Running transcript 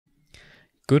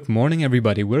Good morning,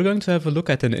 everybody. We're going to have a look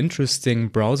at an interesting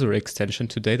browser extension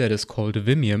today that is called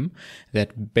Vimium,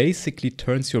 that basically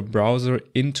turns your browser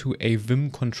into a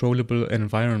Vim controllable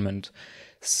environment.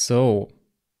 So,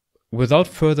 without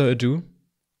further ado,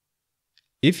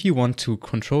 if you want to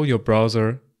control your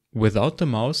browser without the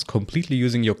mouse, completely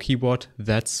using your keyboard,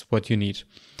 that's what you need.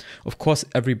 Of course,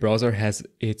 every browser has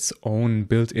its own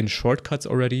built-in shortcuts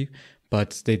already,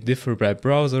 but they differ by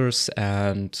browsers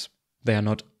and they are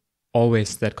not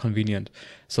always that convenient.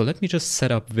 So let me just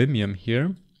set up Vimium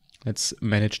here. Let's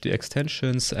manage the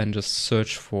extensions and just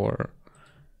search for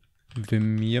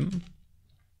Vimium.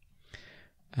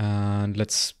 And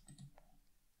let's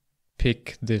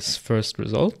pick this first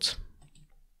result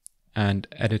and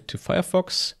add it to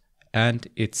Firefox, and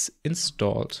it's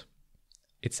installed.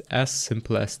 It's as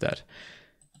simple as that.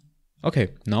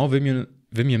 Okay, now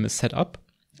Vimium is set up,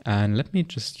 and let me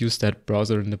just use that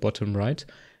browser in the bottom right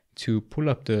to pull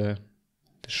up the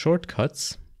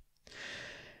shortcuts,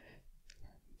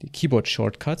 the keyboard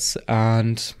shortcuts.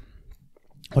 And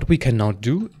what we can now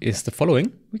do is the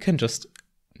following. We can just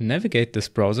navigate this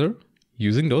browser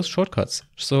using those shortcuts.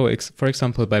 So for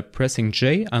example, by pressing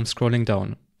J, I'm scrolling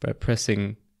down. By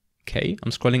pressing K,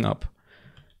 I'm scrolling up.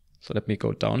 So let me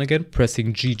go down again.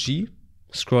 Pressing GG,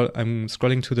 I'm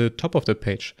scrolling to the top of the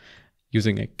page.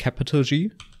 Using a capital G,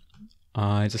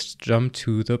 I just jump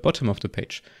to the bottom of the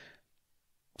page.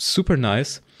 Super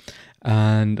nice.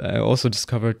 And I also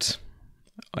discovered,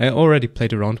 I already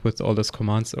played around with all those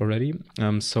commands already.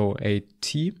 So a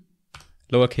T,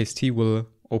 lowercase t, will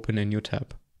open a new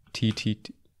tab. T.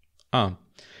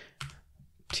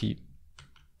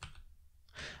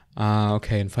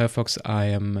 Okay, in Firefox I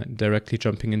am directly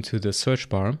jumping into the search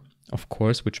bar, of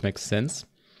course, which makes sense.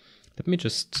 Let me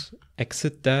just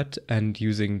exit that, and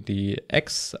using the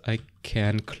X I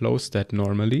can close that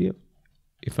normally,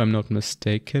 if I'm not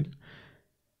mistaken.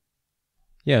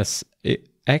 Yes,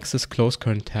 X is close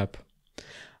current tab.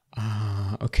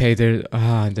 Okay,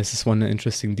 this is one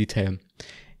interesting detail.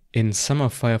 In some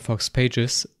of Firefox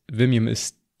pages, Vimium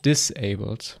is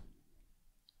disabled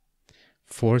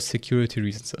for security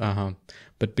reasons.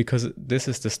 But because this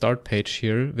is the start page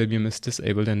here, Vimium is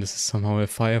disabled, and this is somehow a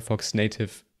Firefox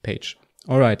native page.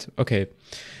 All right, okay.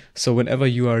 So whenever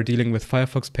you are dealing with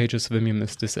Firefox pages, Vimium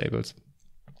is disabled.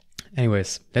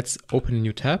 Anyways, let's open a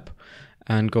new tab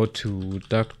and go to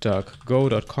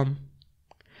duckduckgo.com.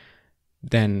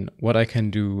 Then what I can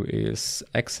do is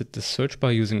exit the search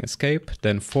bar using escape,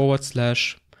 then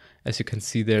 /. As you can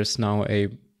see, there's now a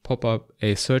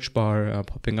search bar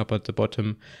popping up at the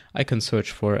bottom. I can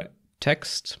search for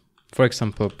text, for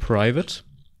example, private,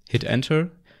 hit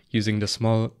enter. Using the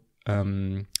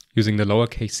using the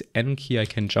lowercase n key, I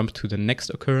can jump to the next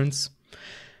occurrence.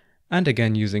 And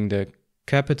again, using the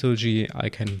capital G, I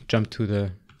can jump to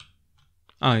the,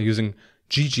 using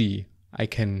GG, I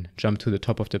can jump to the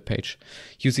top of the page.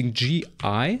 Using GI,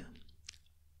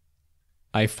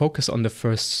 I focus on the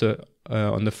first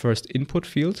input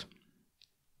field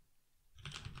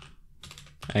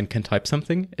and can type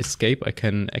something. Escape, I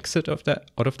can exit out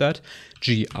of that.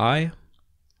 GI,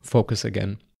 focus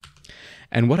again.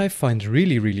 And what I find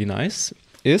really, really nice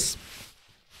is,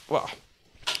 wow,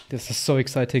 this is so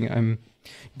exciting. I'm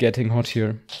getting hot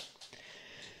here.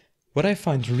 What I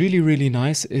find really, really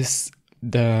nice is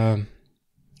the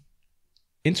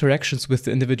interactions with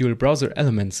the individual browser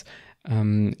elements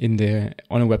on a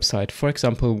website. For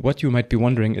example, what you might be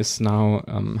wondering is now,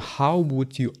 how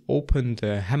would you open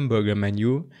the hamburger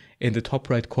menu in the top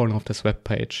right corner of this web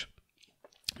page?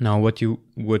 Now, what you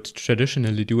would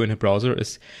traditionally do in a browser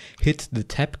is hit the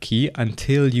tab key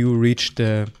until you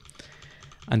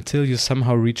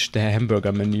somehow reach the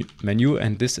hamburger menu,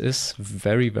 and this is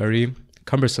very, very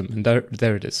cumbersome. And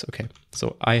there it is. Okay,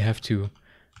 so I have to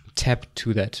tap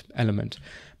to that element.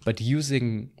 But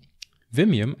using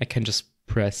Vimium, I can just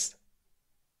press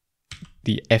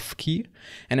the F key,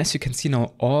 and as you can see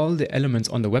now, all the elements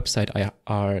on the website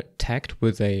are tagged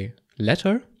with a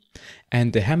letter,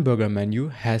 and the hamburger menu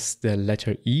has the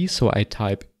letter E, so I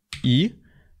type E,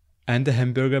 and the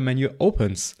hamburger menu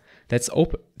opens. That's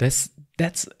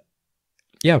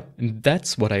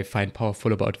what I find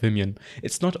powerful about Vimium.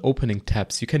 It's not opening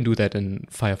tabs. You can do that in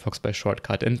Firefox by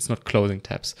shortcut, and it's not closing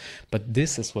tabs. But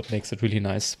this is what makes it really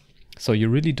nice. So you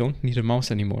really don't need a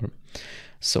mouse anymore.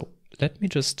 So let me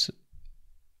just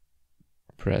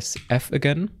press F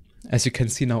again. As you can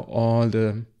see now, all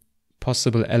the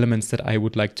possible elements that I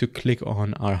would like to click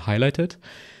on are highlighted.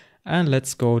 And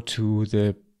let's go to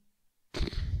the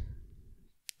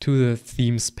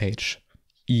themes page.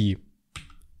 E,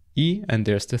 and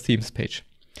there's the themes page.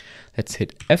 Let's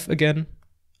hit F again.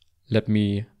 Let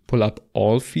me pull up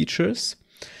all features.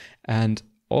 And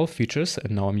all features,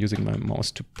 and now I'm using my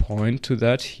mouse to point to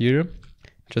that here,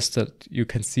 just that you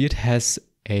can see it has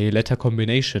a letter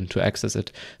combination to access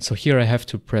it. So here I have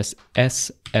to press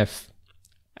SF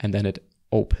and then it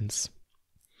opens.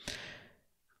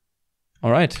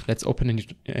 All right, let's open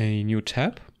a new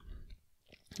tab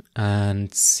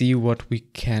and see what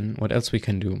else we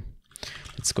can do.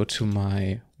 Let's go to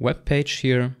my web page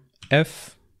here,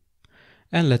 F,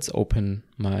 and let's open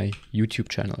my YouTube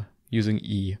channel using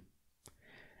E.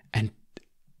 And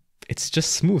it's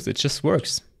just smooth, it just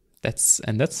works.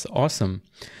 That's awesome.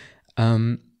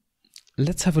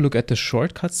 Let's have a look at the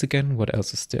shortcuts again. What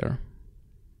else is there?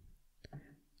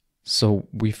 So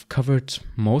we've covered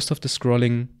most of the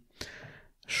scrolling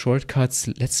shortcuts.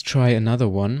 Let's try another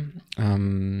one.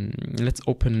 Let's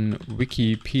open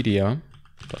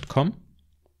wikipedia.com.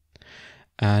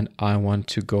 And I want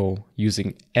to go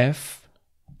using F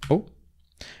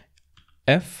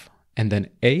and then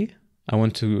A. I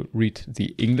want to read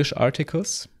the English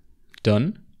articles.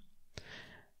 Done.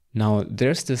 Now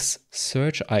there's this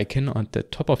search icon on the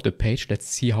top of the page. Let's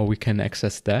see how we can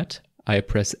access that. I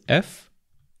press F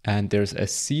and there's a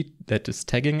C that is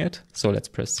tagging it. So let's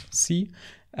press C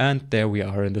and there we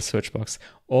are in the search box,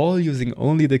 all using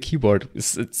only the keyboard.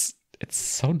 It's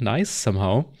so nice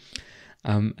somehow.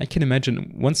 I can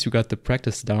imagine once you got the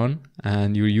practice down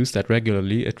and you use that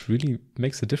regularly, it really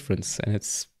makes a difference, and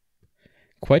it's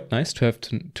quite nice to have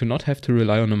to not have to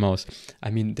rely on a mouse. I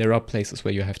mean, there are places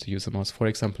where you have to use a mouse. For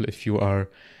example, if you are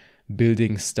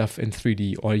building stuff in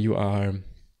 3D or you are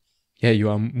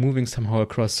moving somehow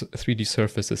across 3D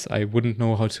surfaces. I wouldn't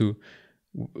know how to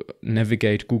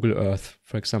navigate Google Earth,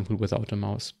 for example, without a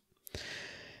mouse.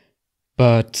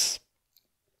 But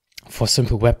for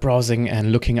simple web browsing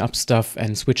and looking up stuff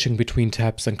and switching between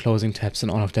tabs and closing tabs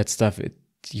and all of that stuff,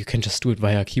 you can just do it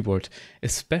via keyboard,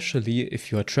 especially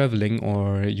if you are traveling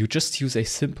or you just use a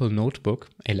simple notebook,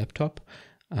 a laptop,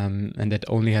 and that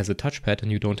only has a touchpad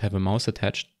and you don't have a mouse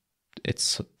attached.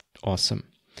 It's awesome.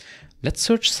 Let's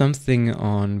search something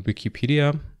on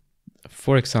Wikipedia.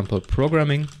 For example,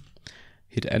 programming.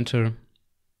 Hit enter.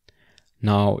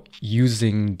 Now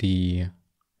using the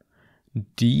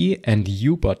D and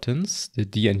U buttons, the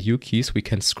D and U keys, we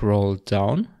can scroll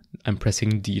down. I'm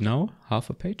pressing D now, half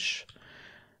a page.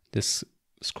 This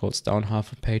scrolls down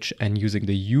half a page, and using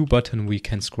the U button we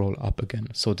can scroll up again.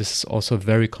 So this is also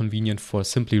very convenient for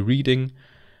simply reading.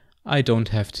 I don't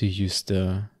have to use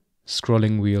the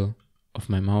scrolling wheel of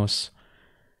my mouse.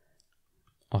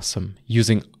 Awesome.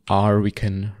 Using R we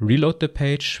can reload the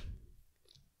page.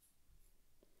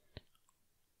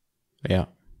 Yeah.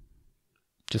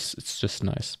 It's just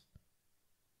nice.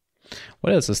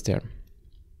 What else is there?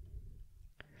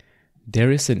 There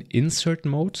is an insert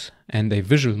mode and a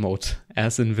visual mode,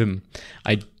 as in Vim.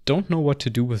 I don't know what to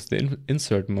do with the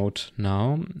insert mode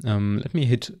now. Let me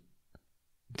hit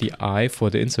the I for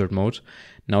the insert mode.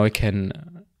 Now I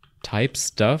can type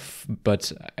stuff,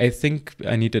 but I think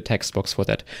I need a text box for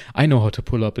that. I know how to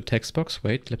pull up a text box.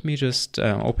 Wait, let me just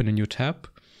open a new tab.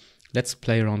 Let's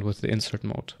play around with the insert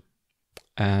mode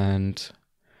and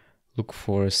look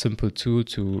for a simple tool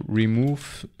to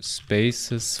remove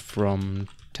spaces from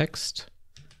text.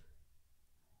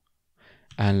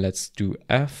 And let's do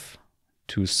F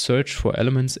to search for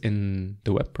elements in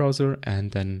the web browser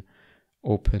and then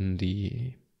open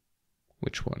the,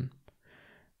 which one?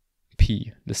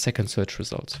 P, the second search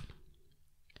result.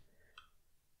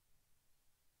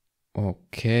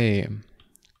 Okay.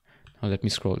 Now let me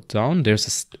scroll down.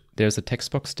 There's a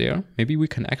text box there. Maybe we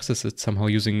can access it somehow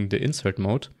using the insert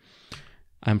mode.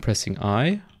 I'm pressing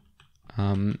I.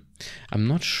 I'm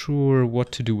not sure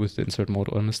what to do with the insert mode,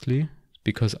 honestly,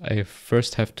 because I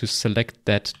first have to select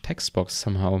that text box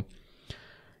somehow.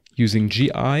 Using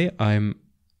GI, I'm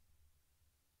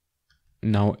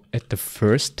now at the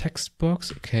first text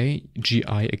box. Okay,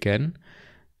 GI again.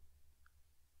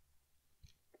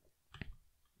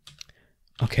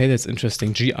 Okay, that's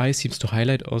interesting. GI seems to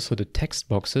highlight also the text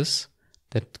boxes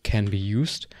that can be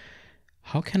used.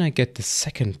 How can I get the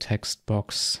second text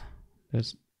box?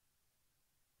 There's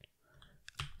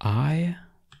I?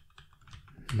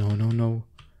 No.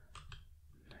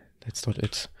 That's not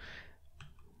it.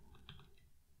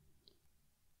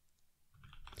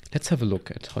 Let's have a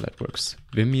look at how that works.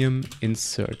 Vimium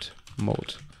insert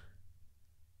mode.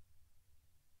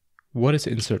 What is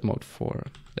insert mode for?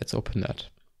 Let's open that.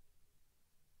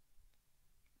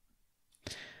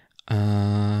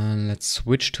 Let's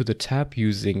switch to the tab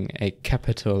using a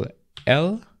capital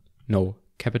L. No,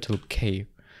 capital K.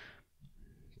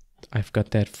 I've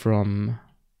got that from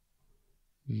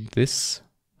this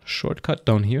shortcut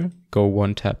down here. Go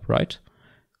one tab right.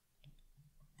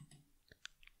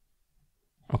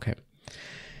 Okay.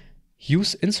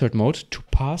 Use insert mode to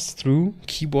pass through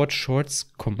keyboard shorts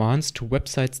commands to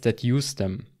websites that use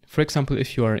them. For example,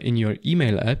 if you are in your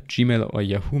email app, Gmail or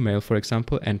Yahoo Mail, for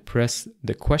example, and press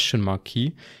the question mark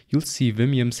key, you'll see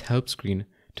Vimium's help screen.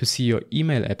 To see your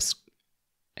email app's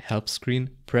help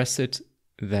screen, press it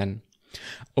then.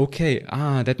 Okay,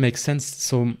 that makes sense.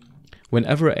 So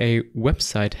whenever a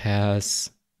website has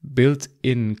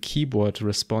built-in keyboard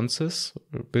responses,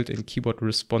 or built-in keyboard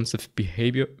responsive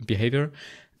behavior,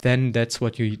 then that's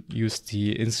what you use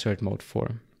the insert mode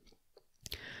for.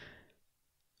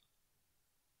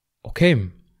 Okay.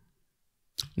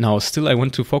 Now, still I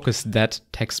want to focus that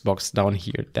text box down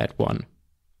here, that one.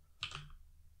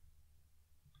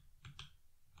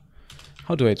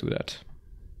 How do I do that?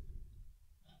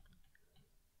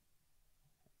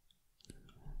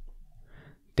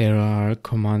 There are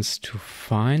commands to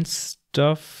find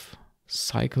stuff,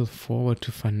 cycle forward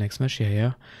to find next mesh.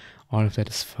 Yeah. All of that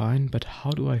is fine, but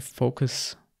how do I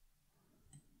focus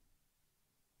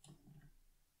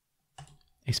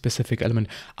a specific element?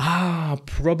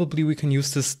 Probably we can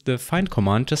use the find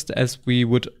command just as we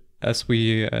would as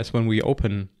when we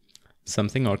open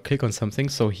something or click on something.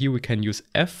 So here we can use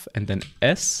F and then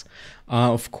S.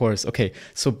 Of course. Okay.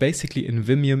 So basically in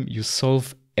Vimium you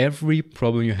solve every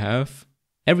problem you have.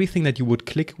 Everything that you would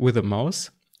click with a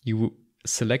mouse, you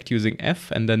select using F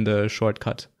and then the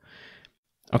shortcut.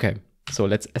 Okay, so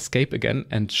let's escape again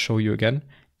and show you again.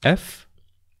 F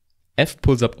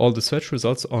pulls up all the search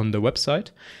results on the website,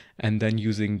 and then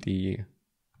using the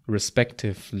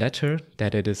respective letter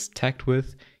that it is tagged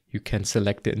with, you can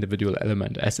select the individual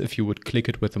element as if you would click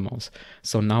it with a mouse.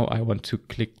 So now I want to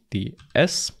click the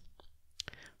S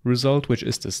result, which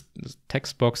is this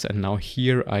text box, and now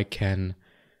here I can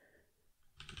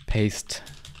paste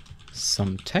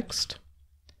some text.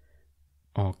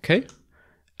 Okay,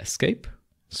 escape.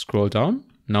 Scroll down.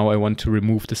 Now I want to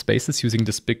remove the spaces using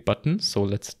this big button. So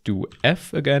let's do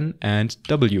F again and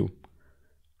W.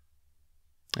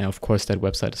 And of course that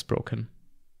website is broken.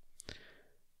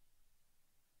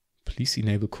 Please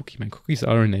enable cookie. My cookies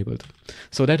are enabled.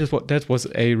 So that was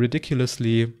a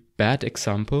ridiculously bad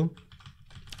example.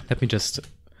 Let me just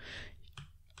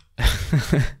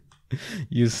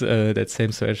use that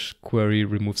same search query,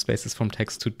 remove spaces from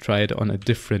text, to try it on a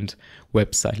different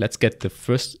website. Let's get the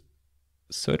first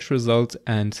search result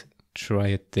and try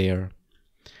it there.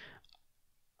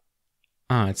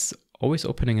 It's always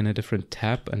opening in a different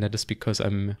tab, and that is because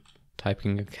I'm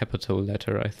typing a capital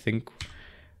letter, I think.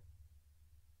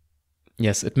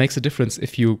 Yes, it makes a difference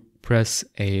if you press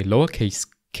a lowercase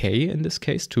k in this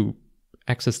case to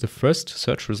access the first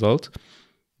search result.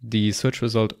 The search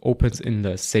result opens in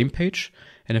the same page,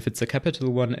 and if it's a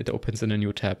capital one, it opens in a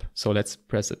new tab. So let's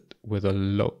press it with a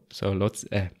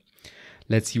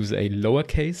let's use a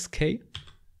lowercase k,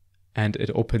 and it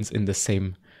opens in the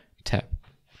same tab.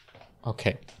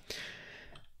 Okay.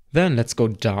 Then let's go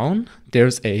down.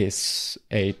 There's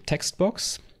a text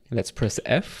box. Let's press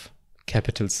F,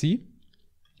 capital C,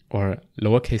 or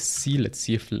lowercase c. Let's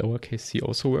see if lowercase c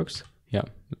also works. Yeah,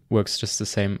 works just the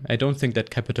same. I don't think that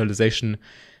capitalization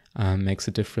makes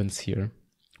a difference here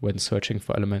when searching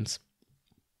for elements.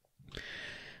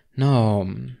 Now,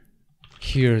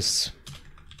 here's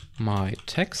my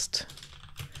text.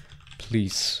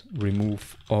 Please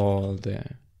remove all the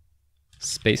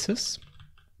spaces.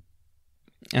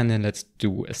 And then let's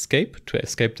do escape to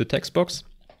escape the text box.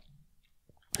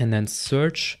 And then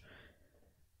search,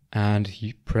 and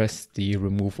you press the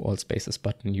remove all spaces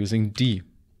button using D.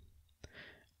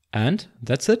 And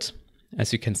that's it.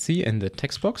 As you can see in the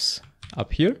text box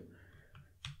up here,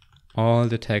 all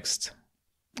the text,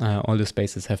 all the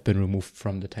spaces have been removed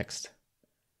from the text.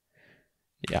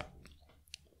 Yeah.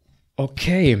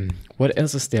 Okay, what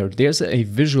else is there? There's a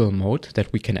visual mode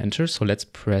that we can enter. So let's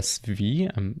press V.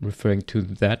 I'm referring to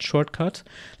that shortcut.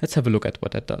 Let's have a look at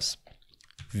what that does.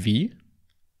 V.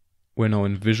 We're now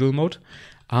in visual mode.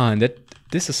 And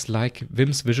this is like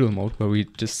Vim's visual mode, where we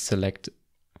just select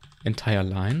entire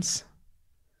lines.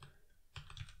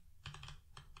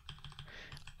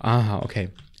 Okay.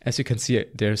 As you can see,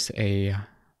 there's a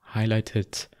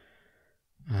highlighted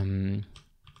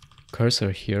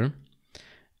cursor here,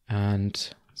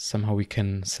 and somehow we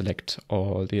can select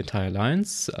all the entire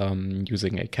lines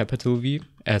using a capital V,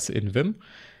 as in Vim.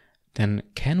 Then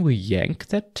can we yank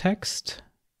that text?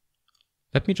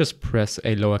 Let me just press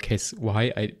a lowercase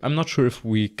y. I'm not sure if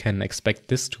we can expect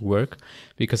this to work,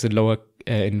 because in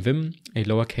Vim, a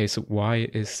lowercase y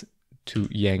is to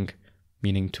yank,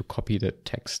 meaning to copy the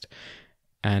text.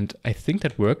 And I think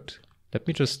that worked. Let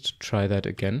me just try that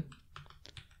again.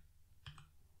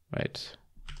 Right.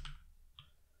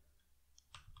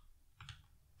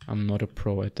 I'm not a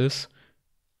pro at this.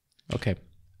 Okay.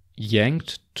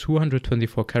 Yanked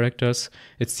 224 characters.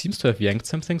 It seems to have yanked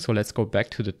something, so let's go back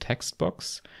to the text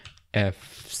box.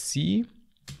 FC,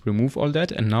 remove all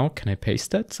that, and now can I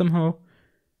paste that somehow?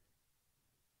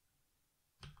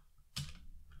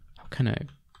 How can I?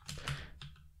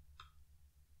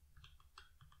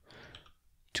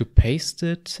 To paste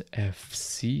it,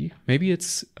 FC, maybe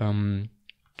it's,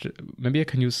 maybe I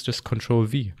can use just Control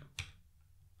V.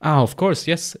 Ah, of course,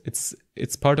 yes,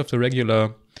 it's part of the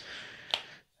regular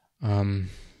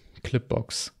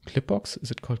clipbox. Clipbox? Is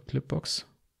it called clipbox?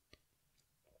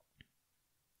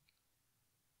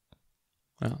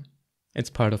 Yeah, it's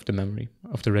part of the memory,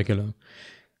 of the regular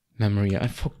memory. I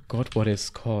forgot what it's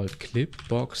called.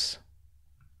 Clipbox.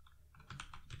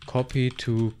 Copy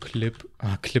to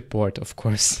clipboard, of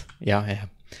course. Yeah.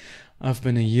 I've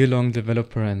been a year-long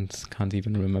developer and can't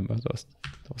even remember those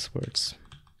words.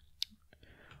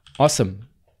 Awesome.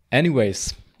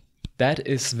 Anyways, that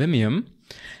is Vimium.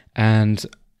 And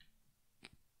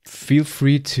feel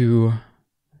free to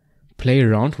play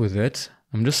around with it.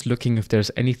 I'm just looking if there's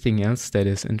anything else that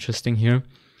is interesting here.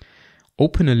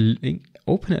 Open a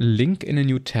link in a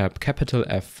new tab, capital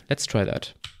F. Let's try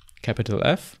that. Capital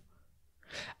F.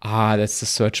 Ah, that's the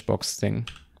search box thing.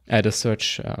 The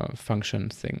search function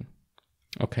thing.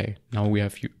 Okay, now we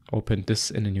have opened this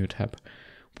in a new tab.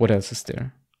 What else is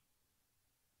there?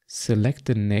 Select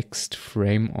the next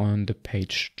frame on the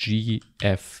page,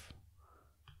 GF.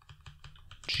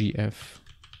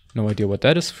 No idea what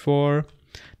that is for.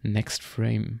 Next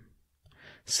frame.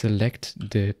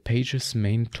 Select the page's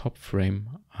main top frame.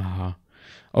 Ah,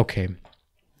 okay.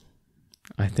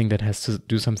 I think that has to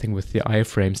do something with the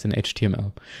iframes in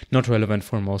HTML. Not relevant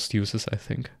for most users, I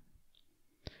think.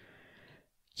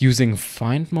 Using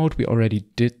find mode, we already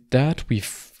did that. We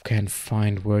can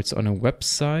find words on a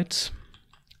website.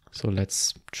 So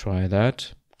let's try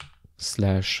that.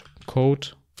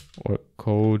 /code or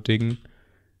coding.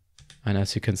 And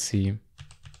as you can see,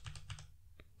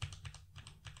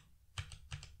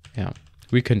 yeah,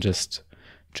 we can just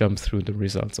jump through the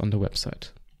results on the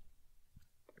website.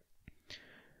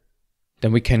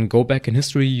 Then we can go back in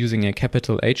history using a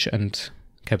capital H and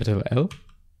capital L.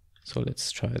 So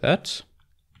let's try that.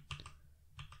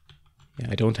 Yeah,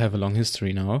 I don't have a long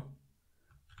history now,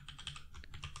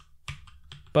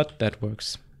 but that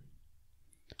works.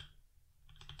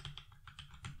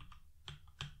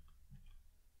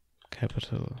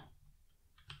 Capital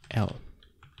L.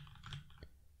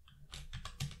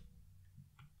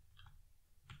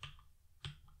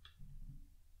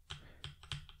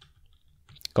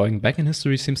 Going back in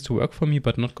history seems to work for me,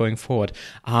 but not going forward.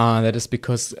 Ah, that is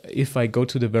because if I go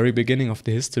to the very beginning of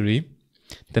the history,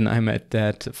 then I'm at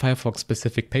that Firefox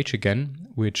specific page again,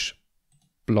 which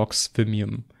blocks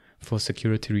Vimium for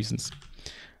security reasons.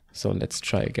 So let's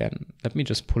try again. Let me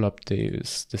just pull up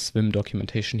this Vim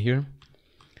documentation here.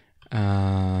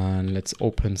 And let's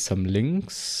open some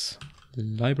links,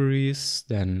 libraries,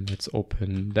 then let's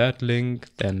open that link,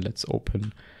 then let's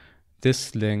open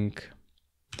this link,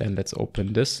 then let's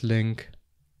open this link.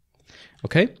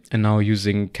 Okay, and now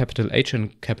using capital H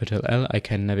and capital L, I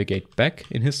can navigate back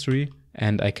in history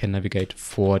and I can navigate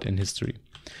forward in history.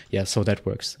 Yeah, so that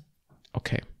works.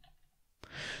 Okay.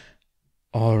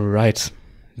 All right.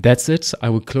 That's it. I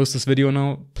will close this video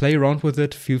now. Play around with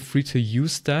it. Feel free to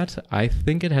use that. I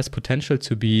think it has potential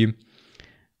to be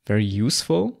very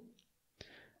useful.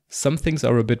 Some things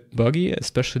are a bit buggy,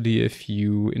 especially if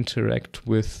you interact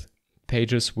with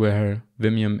pages where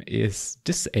Vimium is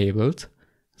disabled,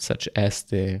 such as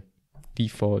the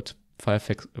default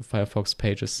Firefox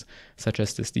pages, such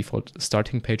as this default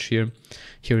starting page here.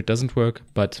 Here it doesn't work,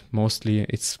 but mostly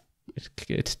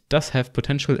it does have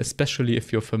potential, especially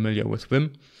if you're familiar with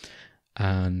Vim,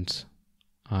 and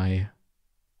I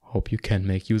hope you can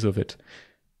make use of it.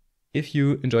 If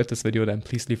you enjoyed this video, then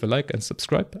please leave a like and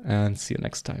subscribe, and see you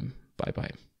next time. Bye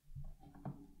bye.